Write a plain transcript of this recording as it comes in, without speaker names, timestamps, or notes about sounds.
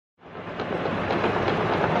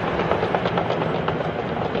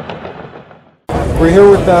We're here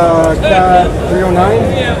with the Cat 309.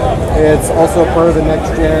 It's also part of the Next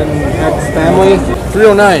Gen X family.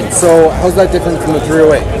 309, so how's that different from the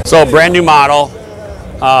 308? So brand new model,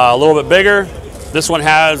 a little bit bigger. This one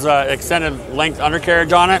has extended length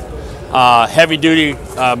undercarriage on it. Heavy duty,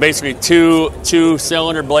 basically two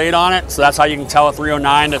cylinder blade on it. So that's how you can tell a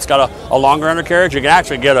 309 that's got a longer undercarriage. You can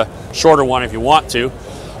actually get a shorter one if you want to.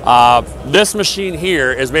 This machine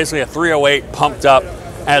here is basically a 308 pumped up,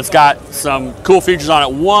 and it's got some cool features on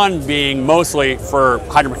it. One being mostly for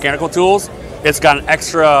hydromechanical tools. It's got an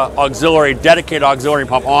extra dedicated auxiliary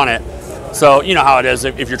pump on it. So you know how it is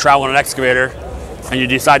if you're traveling an excavator and you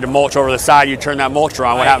decide to mulch over the side, you turn that mulcher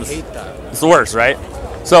on, what happens? I hate that. It's the worst, right?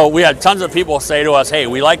 So we had tons of people say to us, hey,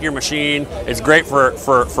 we like your machine, it's great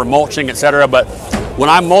for mulching, etc. But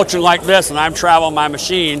when I'm mulching like this and I'm traveling my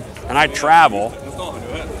machine and I travel,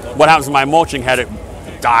 what happens to my mulching head? It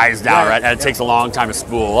dies down, right? And it takes a long time to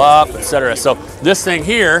spool up, etc. So this thing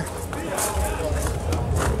here,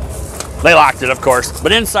 they locked it, of course,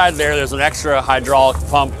 but inside there's an extra hydraulic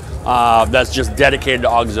pump that's just dedicated to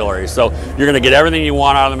auxiliary. So you're going to get everything you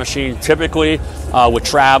want out of the machine, typically with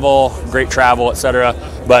travel, great travel, etc.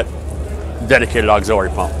 But dedicated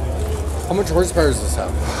auxiliary pump. How much horsepower does this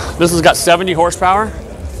have? This has got 70 horsepower,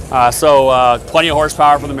 so plenty of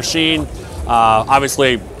horsepower for the machine.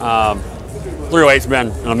 Obviously, 308's been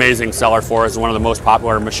an amazing seller for us. One of the most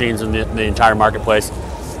popular machines in the entire marketplace.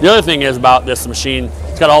 The other thing is about this machine,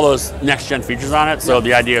 it's got all those next-gen features on it. So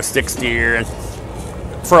the idea of stick steer, and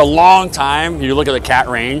for a long time, you look at the Cat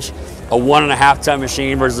range, a 1.5 ton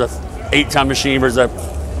machine versus a 8-ton machine versus a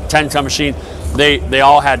 10-ton machine, they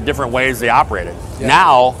all had different ways they operated. Yeah.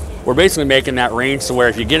 Now, we're basically making that range to where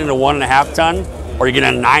if you get into 1.5 ton or you get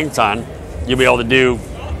into 9 ton, you'll be able to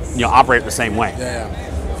operate the same way. Yeah.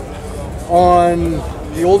 On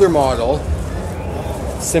the older model,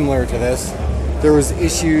 similar to this, there was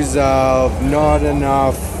issues of not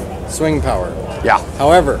enough swing power. Yeah.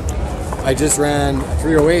 However, I just ran a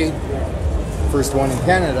 308, first one in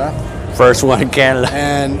Canada. First one in Canada.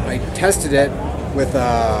 And I tested it with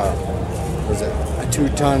a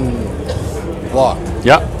 2-ton block.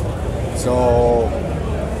 Yep. So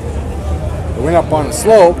I went up on a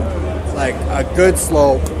slope, like a good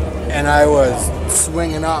slope, and I was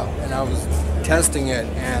swinging up and I was testing it,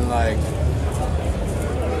 and like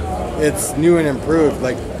it's new and improved.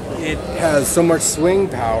 Like it has so much swing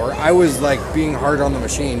power. I was like being hard on the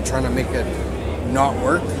machine, trying to make it not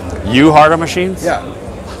work. You hard on machines? Yeah.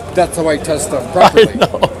 That's how I test stuff properly.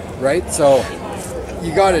 Right? So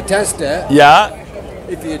you got to test it. Yeah.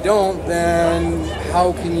 If you don't, then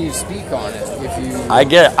how can you speak on it? If you I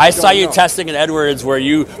get it. I saw you testing in Edwards where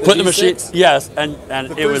you put the machine. Yes, and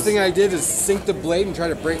the first thing I did is sink the blade and try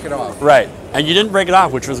to break it off. Right, and you didn't break it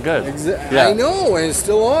off, which was good. Yeah. I know, and it's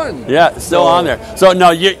still on. Yeah, it's still on there. So no,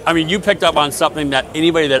 you picked up on something that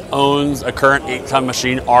anybody that owns a current 8-ton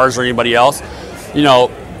machine, ours or anybody else,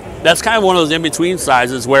 that's kind of one of those in-between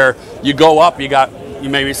sizes where you go up, you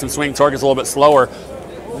maybe some swing torque is a little bit slower.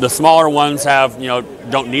 The smaller ones have,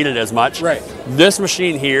 don't need it as much. Right. This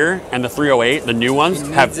machine here and the 308, the new ones,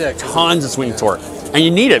 have tons of swing torque. And you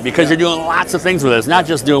need it because you're doing lots of things with it. It's not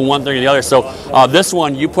just doing one thing or the other. So this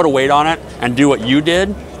one, you put a weight on it and do what you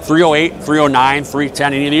did, 308, 309,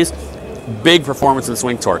 310, any of these, big performance in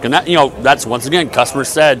swing torque. And that, that's once again, customers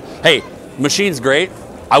said, hey, machine's great.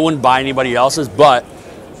 I wouldn't buy anybody else's, but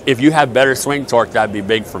if you have better swing torque, that'd be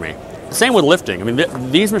big for me. Same with lifting. I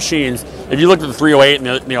mean, these machines, if you look at the 308,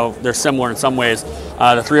 and they're similar in some ways.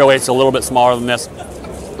 The 308 is a little bit smaller than this.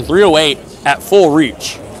 The 308, at full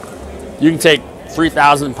reach, you can take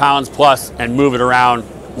 3,000 pounds plus and move it around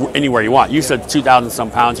anywhere you want. You said 2,000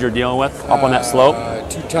 some pounds you're dealing with up on that slope?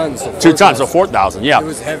 2 tons. So 2 tons, so 4,000, yeah. It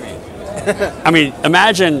was heavy. I mean,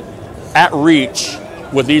 imagine at reach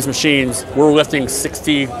with these machines, we're lifting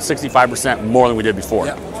 65% more than we did before.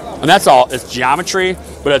 Yeah. And that's all, it's geometry,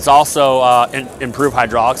 but it's also an improved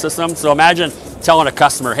hydraulic system. So imagine telling a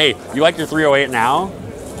customer, hey, you like your 308 now?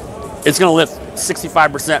 It's gonna lift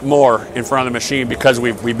 65% more in front of the machine because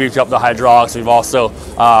we beefed up the hydraulics. We've also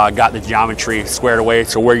got the geometry squared away,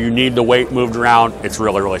 so where you need the weight moved around, it's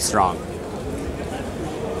really, really strong.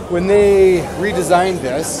 When they redesigned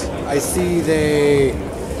this, I see they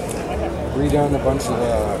redone a bunch of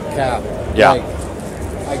the cab. Yeah. Like,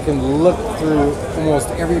 I can look through almost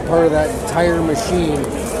every part of that entire machine,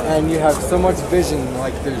 and you have so much vision,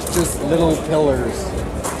 like there's just little pillars.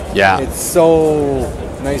 Yeah. It's so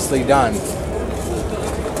nicely done.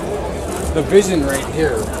 The vision right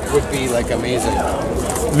here would be like amazing.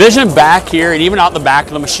 Vision back here and even out the back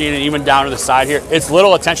of the machine and even down to the side here, it's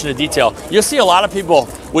little attention to detail. You'll see a lot of people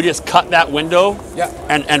would just cut that window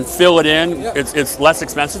and fill it in. It's less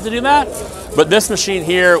expensive to do that. But this machine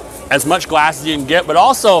here, as much glass as you can get, but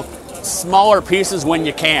also smaller pieces when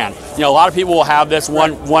you can. You know, a lot of people will have this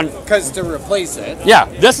one. Because to replace it. Yeah,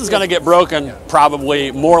 this is going to get broken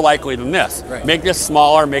probably more likely than this. Right. Make this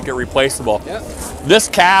smaller, make it replaceable. This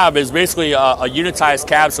cab is basically a unitized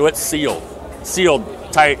cab, so it's sealed,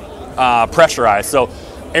 tight, pressurized. So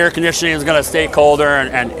air conditioning is going to stay colder,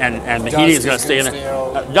 and the heating is going to stay in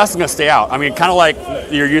there. Dust is going to stay out. I mean, kind of like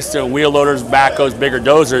you're used to in wheel loaders, backhoes, bigger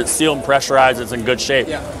dozers. It's sealed and pressurized. It's in good shape.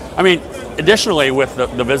 I mean, additionally, with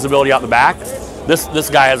the visibility out the back, this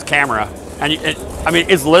guy has a camera, and I mean,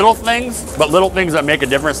 it's little things, but little things that make a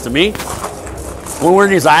difference to me. When we're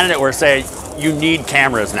designing it, we're saying you need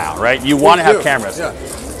cameras now, right? You want to have cameras.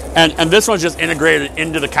 And this one's just integrated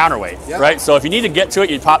into the counterweight, right? So if you need to get to it,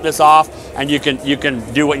 you pop this off, and you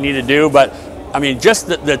can do what you need to do. But I mean, just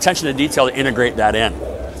the attention to detail to integrate that in.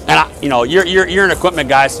 And you know, you're an equipment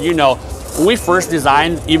guy, so you know when we first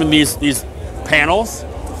designed even these panels,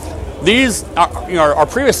 these our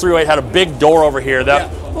previous 308 had a big door over here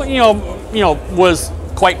that was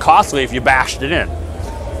quite costly if you bashed it in.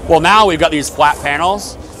 Well, now we've got these flat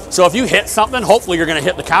panels, so if you hit something, hopefully you're going to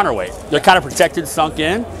hit the counterweight. They're kind of protected, sunk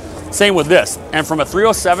in. Same with this. And from a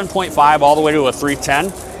 307.5 all the way to a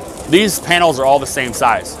 310, these panels are all the same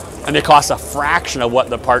size, and they cost a fraction of what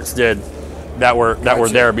the parts did that were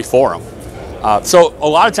there before them. So a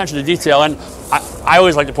lot of attention to detail, and I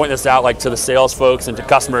always like to point this out, like to the sales folks and to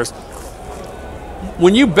customers.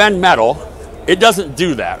 When you bend metal, it doesn't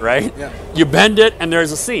do that, right? You bend it, and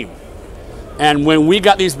there's a seam. And when we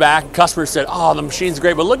got these back, customers said, "Oh, the machine's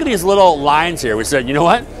great, but look at these little lines here." We said, "You know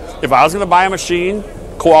what? If I was going to buy a machine,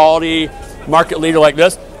 quality, market leader like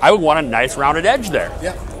this, I would want a nice rounded edge there."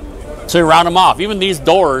 So you round them off. Even these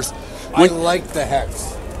doors. I like the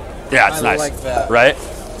hex. Yeah, it's nice. I like that. Right?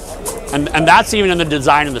 And that's even in the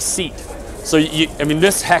design of the seat. So I mean,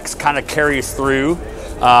 this hex kind of carries through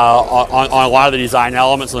on a lot of the design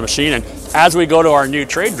elements of the machine. And as we go to our new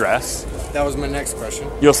trade dress, that was my next question.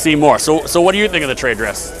 You'll see more. So what do you think of the trade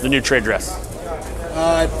dress, the new trade dress?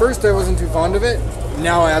 At first, I wasn't too fond of it.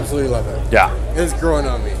 Now I absolutely love it. Yeah, it's growing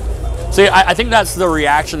on me. See, I think that's the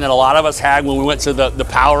reaction that a lot of us had when we went to the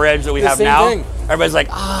Power Edge that we have now. Thing. Everybody's like,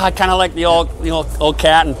 I kind of like the old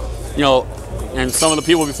cat, and and some of the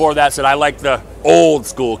people before that said I like the old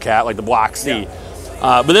school cat, like the Block C.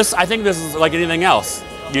 But this, I think this is like anything else.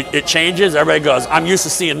 It changes. Everybody goes, I'm used to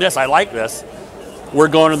seeing this. I like this. We're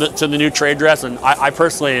going to the new trade dress, and I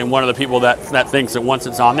personally am one of the people that thinks that once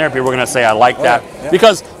it's on there, people are going to say I like that.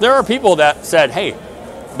 Because there are people that said, hey,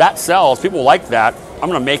 that sells. People like that. I'm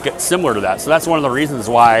going to make it similar to that. So that's one of the reasons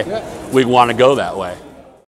why we want to go that way.